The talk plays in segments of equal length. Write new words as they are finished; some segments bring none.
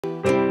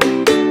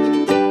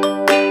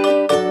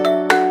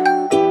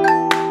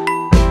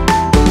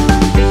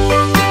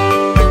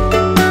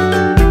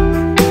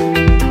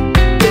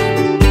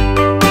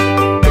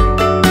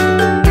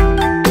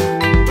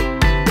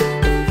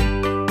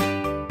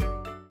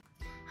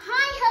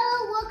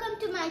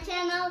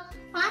channel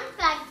Fun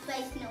Facts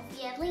by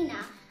Snowy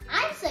Adelina.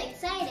 I'm so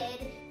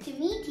excited to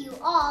meet you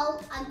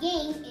all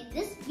again in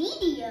this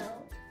video.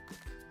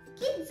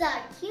 Kids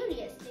are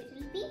curious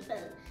little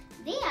people.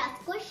 They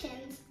ask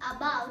questions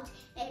about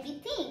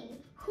everything.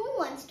 Who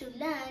wants to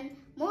learn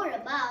more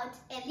about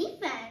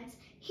elephants?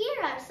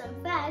 Here are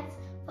some facts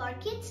for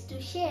kids to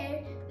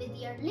share with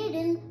your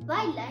little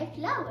wildlife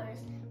lovers.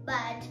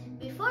 But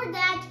before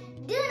that,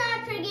 do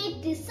not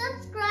forget to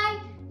subscribe,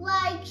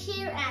 like,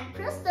 share and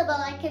press the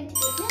bell icon to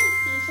get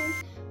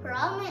notifications for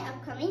all my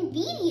upcoming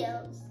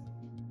videos.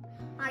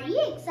 Are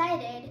you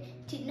excited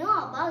to know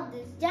about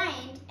this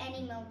giant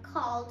animal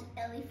called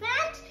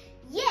elephant?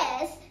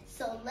 Yes,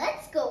 so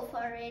let's go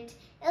for it.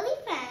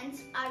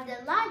 Elephants are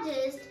the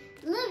largest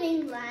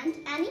living land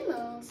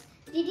animals.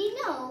 Did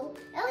you know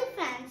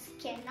elephants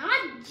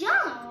cannot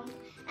jump?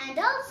 And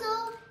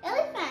also,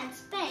 elephants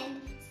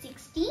spend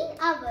 16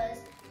 hours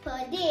per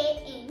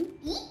day in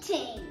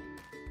eating.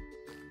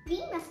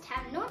 We must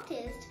have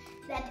noticed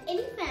that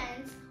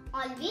elephants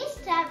always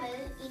travel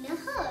in a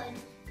herd,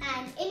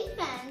 and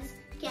elephants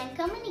can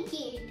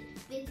communicate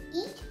with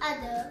each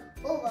other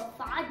over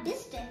far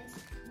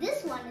distance.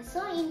 This one is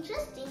so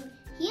interesting.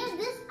 Hear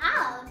this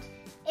out.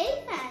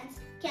 Elephants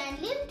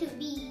can live to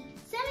be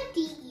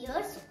 70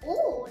 years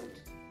old.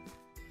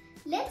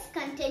 Let's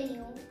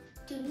continue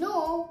to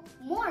know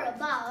more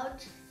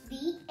about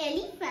the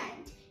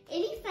elephant.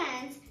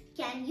 Elephants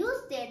can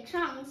use their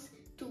trunks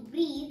to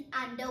breathe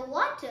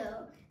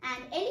underwater,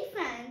 and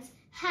elephants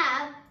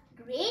have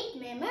great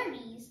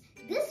memories.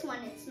 This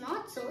one is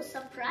not so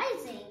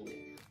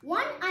surprising.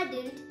 One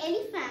adult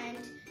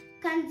elephant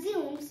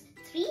consumes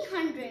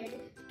 300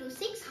 to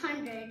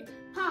 600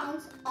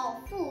 pounds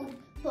of food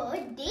per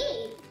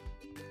day.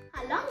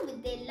 Along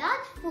with their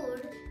large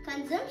food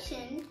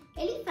consumption,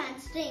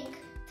 elephants drink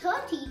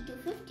 30 to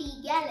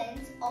 50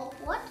 gallons of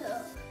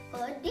water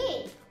per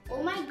day.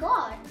 Oh my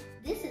God,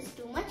 this is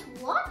too much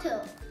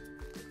water.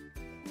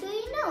 Do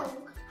you know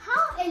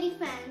how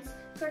elephants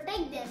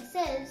protect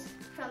themselves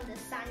from the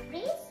sun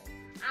rays?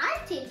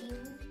 I'll tell you,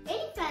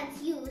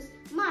 elephants use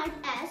mud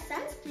as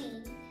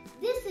sunscreen.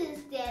 This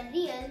is their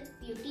real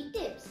beauty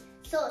tips.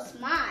 So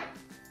smart.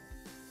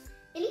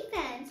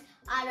 Elephants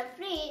are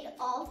afraid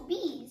of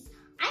bees.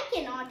 I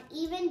cannot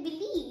even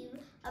believe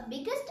a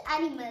biggest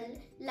animal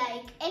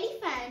like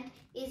elephant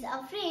is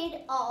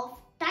afraid of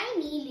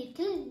tiny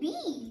little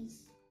bees.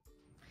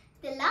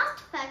 The last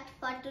fact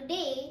for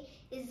today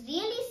is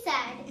really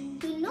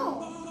sad to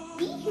know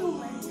we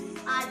humans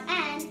are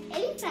an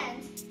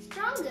elephant's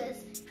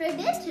strongest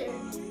predator.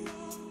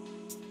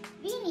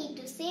 We need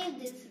to save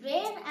this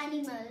rare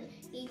animal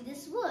in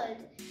this world.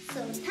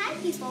 So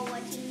thank you for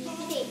watching me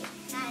today,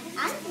 and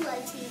until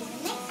I see you in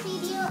the next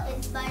video,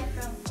 it's bye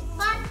from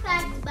Fun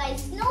Facts by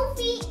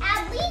Snowy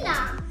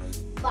Adelina.